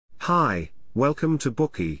Hi, welcome to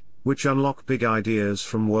Bookey, which unlock big ideas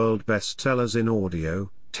from world bestsellers in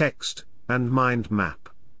audio, text, and mind map.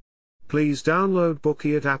 Please download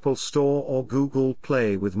Bookey at Apple Store or Google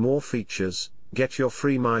Play with more features. Get your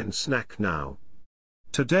free mind snack now.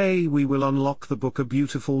 Today we will unlock the book A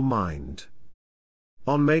Beautiful Mind.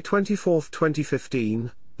 On May 24,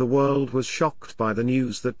 2015, the world was shocked by the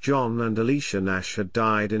news that John and Alicia Nash had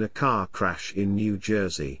died in a car crash in New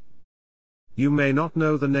Jersey. You may not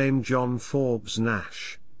know the name John Forbes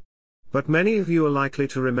Nash, but many of you are likely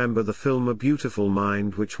to remember the film A Beautiful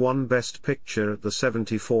Mind, which won Best Picture at the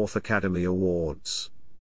 74th Academy Awards.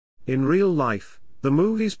 In real life, the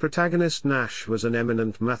movie's protagonist Nash was an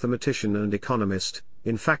eminent mathematician and economist.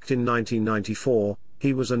 In fact, in 1994,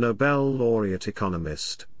 he was a Nobel laureate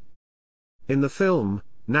economist. In the film,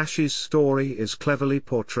 Nash's story is cleverly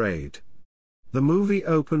portrayed. The movie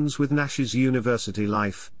opens with Nash's university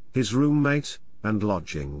life, his roommate, and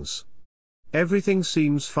lodgings. Everything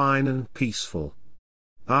seems fine and peaceful.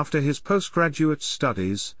 After his postgraduate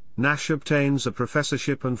studies, Nash obtains a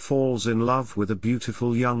professorship and falls in love with a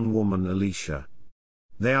beautiful young woman, Alicia.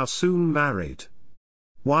 They are soon married.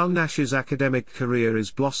 While Nash's academic career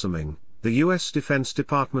is blossoming, the U.S. Defense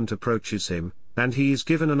Department approaches him, and he is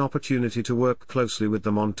given an opportunity to work closely with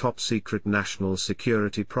them on top-secret national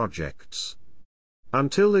security projects.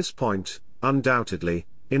 Until this point, undoubtedly,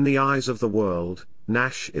 in the eyes of the world,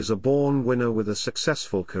 Nash is a born winner with a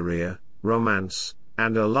successful career, romance,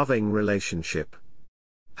 and a loving relationship.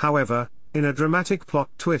 However, in a dramatic plot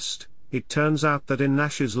twist, it turns out that in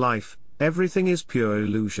Nash's life, everything is pure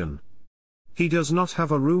illusion. He does not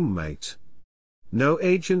have a roommate. No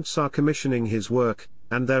agents are commissioning his work,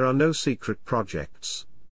 and there are no secret projects.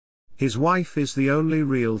 His wife is the only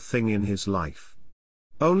real thing in his life.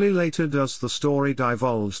 Only later does the story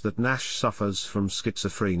divulge that Nash suffers from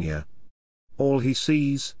schizophrenia. All he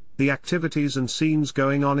sees, the activities and scenes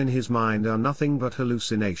going on in his mind, are nothing but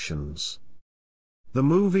hallucinations. The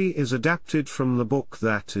movie is adapted from the book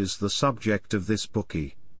that is the subject of this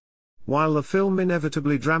Bookey. While the film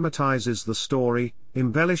inevitably dramatizes the story,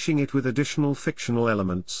 embellishing it with additional fictional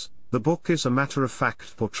elements, the book is a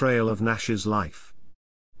matter-of-fact portrayal of Nash's life.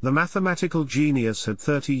 The mathematical genius had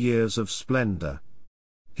 30 years of splendor.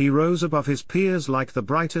 He rose above his peers like the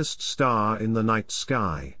brightest star in the night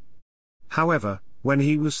sky. However, when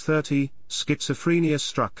he was 30, schizophrenia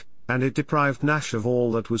struck, and it deprived Nash of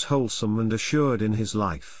all that was wholesome and assured in his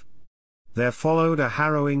life. There followed a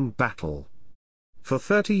harrowing battle. For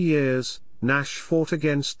 30 years, Nash fought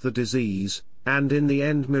against the disease, and in the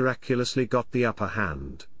end miraculously got the upper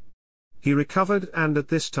hand. He recovered and at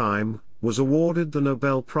this time, was awarded the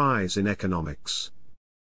Nobel Prize in Economics.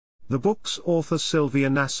 The book's author, Sylvia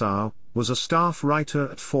Nassau, was a staff writer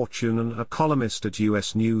at Fortune and a columnist at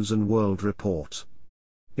U.S. News & World Report.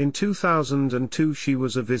 In 2002 she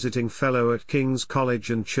was a visiting fellow at King's College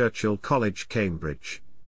and Churchill College, Cambridge.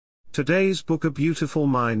 Today's book A Beautiful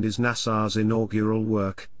Mind is Nassau's inaugural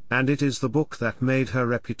work, and it is the book that made her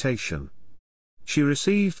reputation. She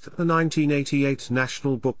received the 1988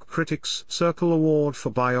 National Book Critics Circle Award for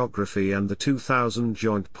Biography and the 2000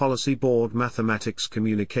 Joint Policy Board Mathematics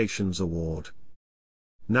Communications Award.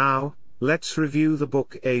 Now, let's review the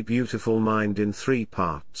book A Beautiful Mind in 3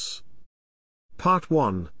 parts. Part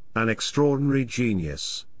 1, An Extraordinary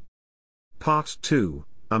Genius. Part 2,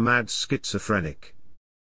 A Mad Schizophrenic.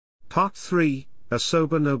 Part 3, A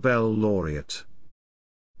Sober Nobel Laureate.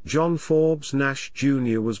 John Forbes Nash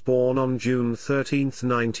Jr. was born on June 13,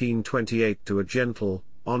 1928 to a gentle,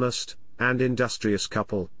 honest, and industrious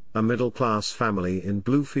couple, a middle-class family in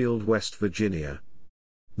Bluefield, West Virginia.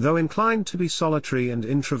 Though inclined to be solitary and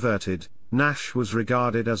introverted, Nash was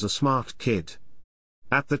regarded as a smart kid.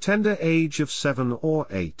 At the tender age of 7 or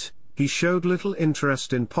 8, he showed little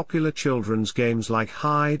interest in popular children's games like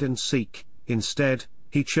hide and seek. Instead,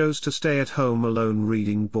 he chose to stay at home alone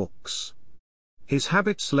reading books. His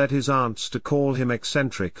habits led his aunts to call him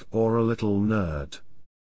eccentric or a little nerd.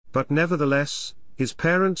 But nevertheless, his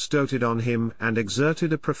parents doted on him and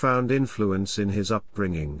exerted a profound influence in his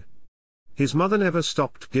upbringing. His mother never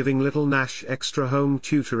stopped giving little Nash extra home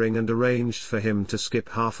tutoring and arranged for him to skip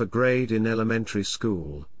half a grade in elementary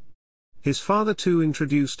school. His father too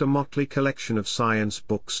introduced a motley collection of science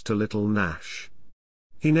books to little Nash.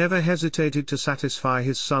 He never hesitated to satisfy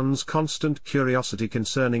his son's constant curiosity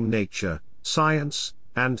concerning nature, science,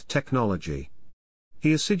 and technology.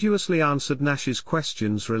 He assiduously answered Nash's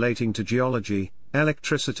questions relating to geology,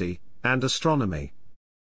 electricity, and astronomy.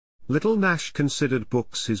 Little Nash considered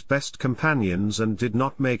books his best companions and did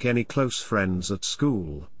not make any close friends at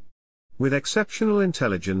school. With exceptional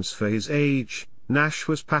intelligence for his age, Nash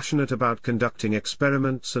was passionate about conducting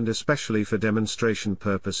experiments and especially for demonstration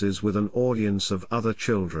purposes with an audience of other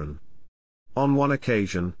children. On one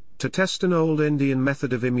occasion, to test an old Indian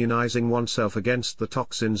method of immunizing oneself against the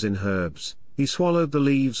toxins in herbs, he swallowed the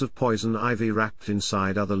leaves of poison ivy wrapped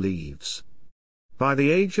inside other leaves. By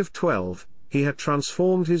the age of 12, he had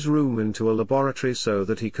transformed his room into a laboratory so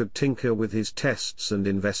that he could tinker with his tests and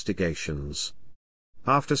investigations.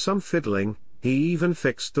 After some fiddling, he even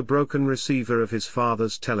fixed the broken receiver of his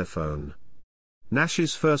father's telephone.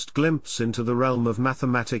 Nash's first glimpse into the realm of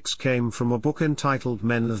mathematics came from a book entitled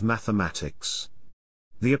Men of Mathematics.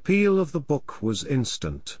 The appeal of the book was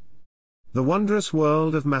instant. The wondrous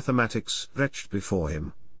world of mathematics stretched before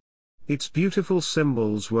him. Its beautiful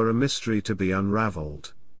symbols were a mystery to be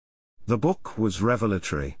unraveled. The book was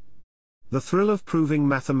revelatory. The thrill of proving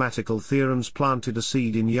mathematical theorems planted a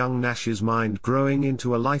seed in young Nash's mind, growing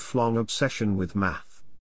into a lifelong obsession with math.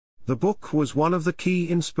 The book was one of the key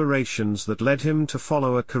inspirations that led him to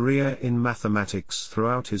follow a career in mathematics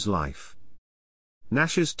throughout his life.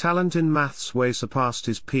 Nash's talent in maths way surpassed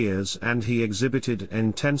his peers, and he exhibited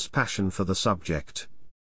intense passion for the subject.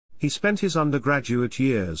 He spent his undergraduate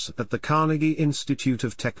years at the Carnegie Institute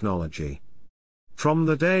of Technology. From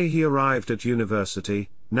the day he arrived at university,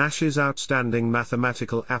 Nash's outstanding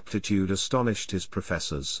mathematical aptitude astonished his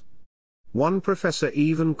professors. One professor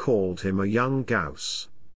even called him a young Gauss.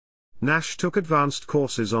 Nash took advanced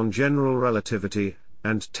courses on general relativity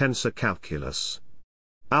and tensor calculus.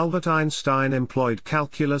 Albert Einstein employed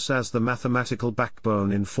calculus as the mathematical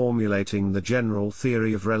backbone in formulating the general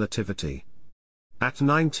theory of relativity. At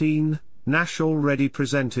 19, Nash already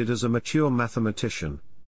presented as a mature mathematician.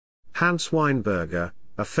 Hans Weinberger,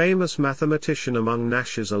 a famous mathematician among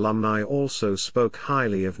Nash's alumni, also spoke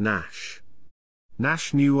highly of Nash.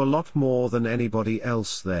 Nash knew a lot more than anybody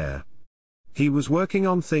else there. He was working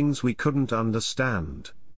on things we couldn't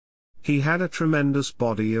understand. He had a tremendous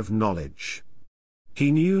body of knowledge.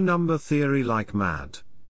 He knew number theory like mad.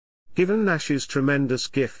 Given Nash's tremendous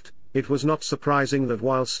gift, it was not surprising that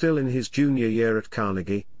while still in his junior year at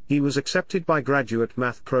Carnegie, he was accepted by graduate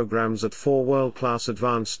math programs at 4 world-class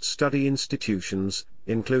advanced study institutions,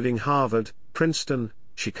 including Harvard, Princeton,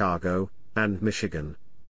 Chicago, and Michigan.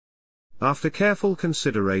 After careful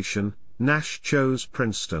consideration, Nash chose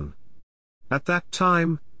Princeton. At that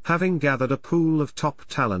time, having gathered a pool of top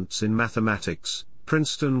talents in mathematics,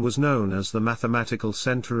 Princeton was known as the mathematical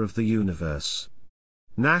center of the universe.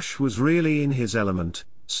 Nash was really in his element,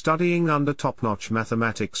 studying under top-notch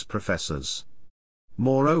mathematics professors.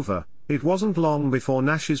 Moreover, it wasn't long before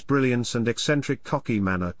Nash's brilliance and eccentric cocky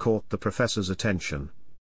manner caught the professor's attention.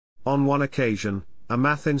 On one occasion, a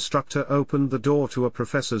math instructor opened the door to a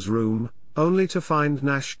professor's room, only to find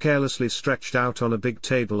Nash carelessly stretched out on a big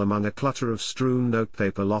table among a clutter of strewn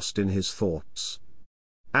notepaper, lost in his thoughts.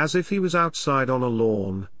 "As if he was outside on a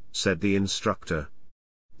lawn," said the instructor.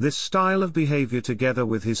 This style of behavior, together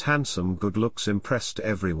with his handsome good looks, impressed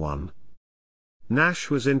everyone. Nash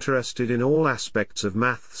was interested in all aspects of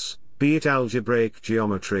maths, be it algebraic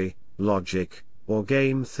geometry, logic, or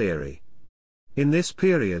game theory. In this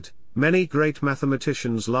period, many great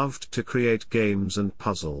mathematicians loved to create games and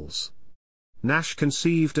puzzles. Nash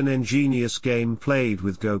conceived an ingenious game played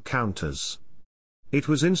with Go counters. It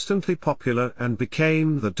was instantly popular and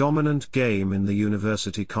became the dominant game in the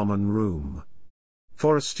university common room.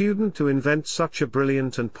 For a student to invent such a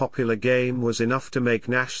brilliant and popular game was enough to make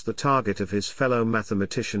Nash the target of his fellow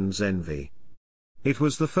mathematicians' envy. It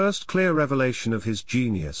was the first clear revelation of his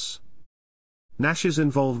genius. Nash's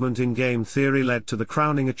involvement in game theory led to the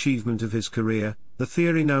crowning achievement of his career, the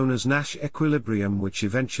theory known as Nash equilibrium, which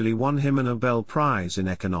eventually won him a Nobel Prize in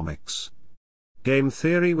economics. Game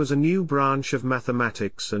theory was a new branch of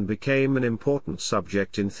mathematics and became an important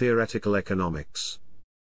subject in theoretical economics.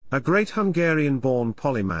 A great Hungarian-born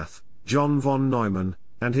polymath, John von Neumann,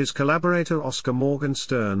 and his collaborator Oscar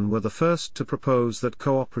Morgenstern were the first to propose that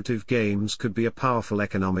cooperative games could be a powerful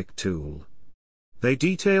economic tool. They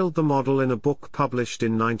detailed the model in a book published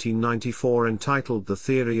in 1994 entitled The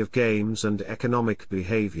Theory of Games and Economic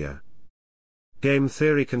Behavior. Game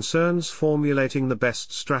theory concerns formulating the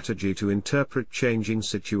best strategy to interpret changing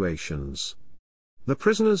situations. The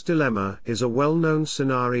prisoner's dilemma is a well-known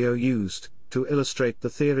scenario used to illustrate the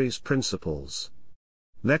theory's principles.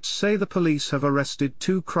 Let's say the police have arrested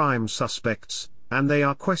 2 crime suspects, and they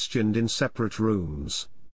are questioned in separate rooms.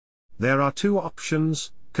 There are 2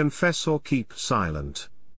 options: confess or keep silent.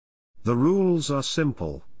 The rules are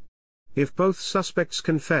simple. If both suspects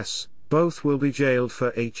confess, both will be jailed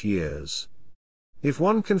for 8 years. If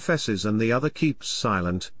one confesses and the other keeps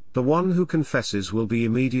silent, the one who confesses will be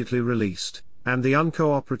immediately released, and the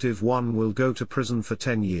uncooperative one will go to prison for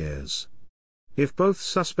 10 years. If both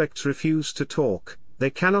suspects refuse to talk, they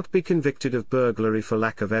cannot be convicted of burglary for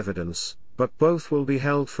lack of evidence, but both will be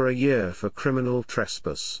held for a year for criminal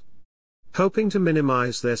trespass. Hoping to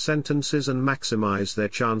minimize their sentences and maximize their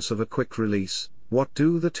chance of a quick release, what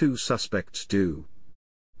do the two suspects do?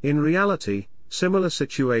 In reality, similar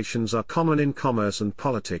situations are common in commerce and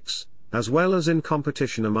politics, as well as in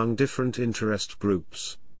competition among different interest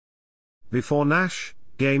groups. Before Nash,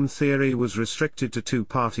 game theory was restricted to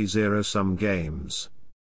two-party zero-sum games.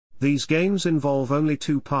 These games involve only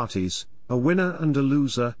two parties, a winner and a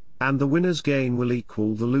loser, and the winner's gain will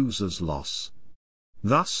equal the loser's loss.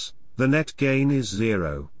 Thus, the net gain is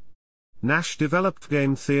zero. Nash developed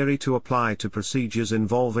game theory to apply to procedures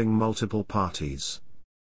involving multiple parties.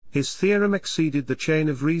 His theorem exceeded the chain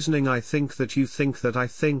of reasoning I think that you think that I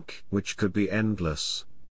think, which could be endless.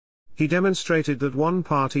 He demonstrated that one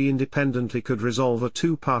party independently could resolve a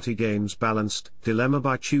two-party game's balanced dilemma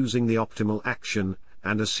by choosing the optimal action,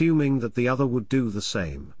 and assuming that the other would do the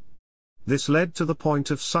same. This led to the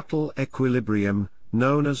point of subtle equilibrium,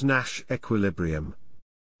 known as Nash equilibrium.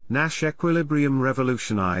 Nash equilibrium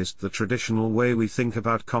revolutionized the traditional way we think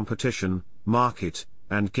about competition, market,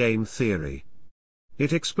 and game theory.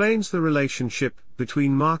 It explains the relationship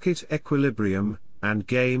between market equilibrium and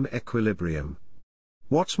game equilibrium.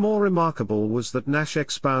 What's more remarkable was that Nash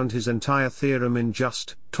expounded his entire theorem in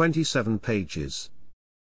just 27 pages.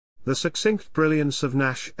 The succinct brilliance of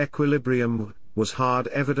Nash equilibrium was hard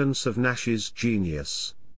evidence of Nash's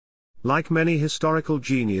genius. Like many historical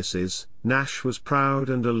geniuses, Nash was proud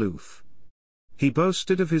and aloof. He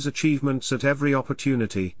boasted of his achievements at every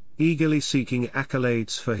opportunity, eagerly seeking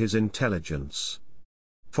accolades for his intelligence.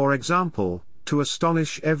 For example, to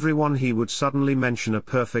astonish everyone he would suddenly mention a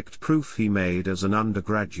perfect proof he made as an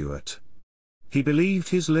undergraduate. He believed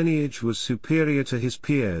his lineage was superior to his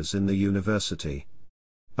peers in the university.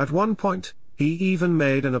 At one point, he even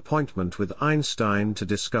made an appointment with Einstein to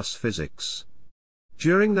discuss physics.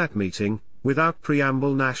 During that meeting, without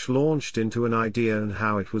preamble, Nash launched into an idea and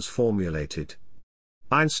how it was formulated.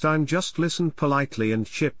 Einstein just listened politely and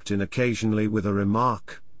chipped in occasionally with a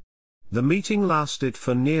remark. The meeting lasted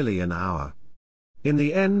for nearly an hour. In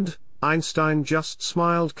the end, Einstein just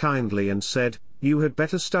smiled kindly and said, "You had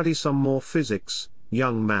better study some more physics,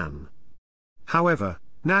 young man." However,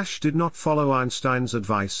 Nash did not follow Einstein's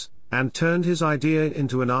advice, and turned his idea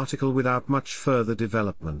into an article without much further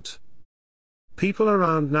development. People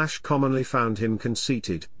around Nash commonly found him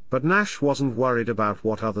conceited, but Nash wasn't worried about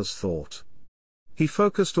what others thought. He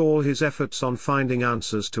focused all his efforts on finding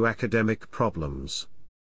answers to academic problems.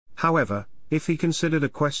 However, if he considered a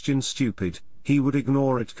question stupid, he would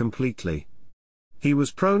ignore it completely. He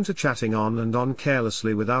was prone to chatting on and on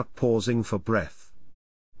carelessly without pausing for breath.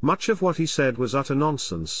 Much of what he said was utter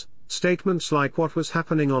nonsense, statements like what was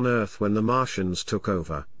happening on Earth when the Martians took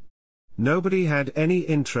over. Nobody had any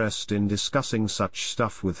interest in discussing such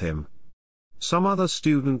stuff with him. Some other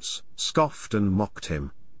students scoffed and mocked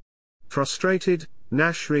him. Frustrated,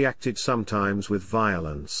 Nash reacted sometimes with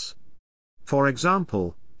violence. For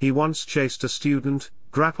example, he once chased a student,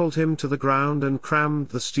 grappled him to the ground and crammed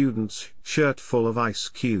the student's shirt full of ice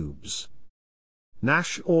cubes.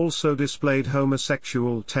 Nash also displayed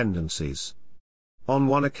homosexual tendencies. On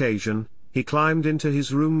one occasion, he climbed into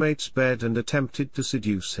his roommate's bed and attempted to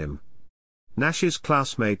seduce him. Nash's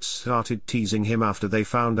classmates started teasing him after they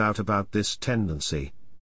found out about this tendency.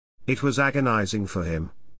 It was agonizing for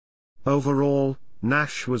him. Overall,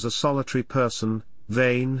 Nash was a solitary person,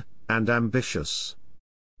 vain, and ambitious.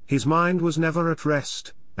 His mind was never at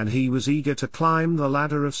rest, and he was eager to climb the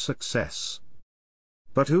ladder of success.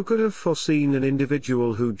 But who could have foreseen an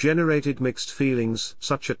individual who generated mixed feelings?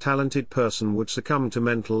 Such a talented person would succumb to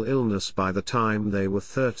mental illness by the time they were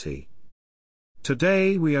 30.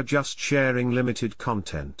 Today we are just sharing limited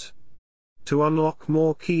content. To unlock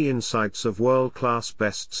more key insights of world-class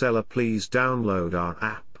bestseller, please download our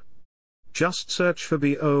app. Just search for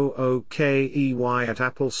BOOKEY at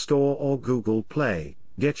Apple Store or Google Play.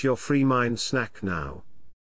 Get your free mind snack now.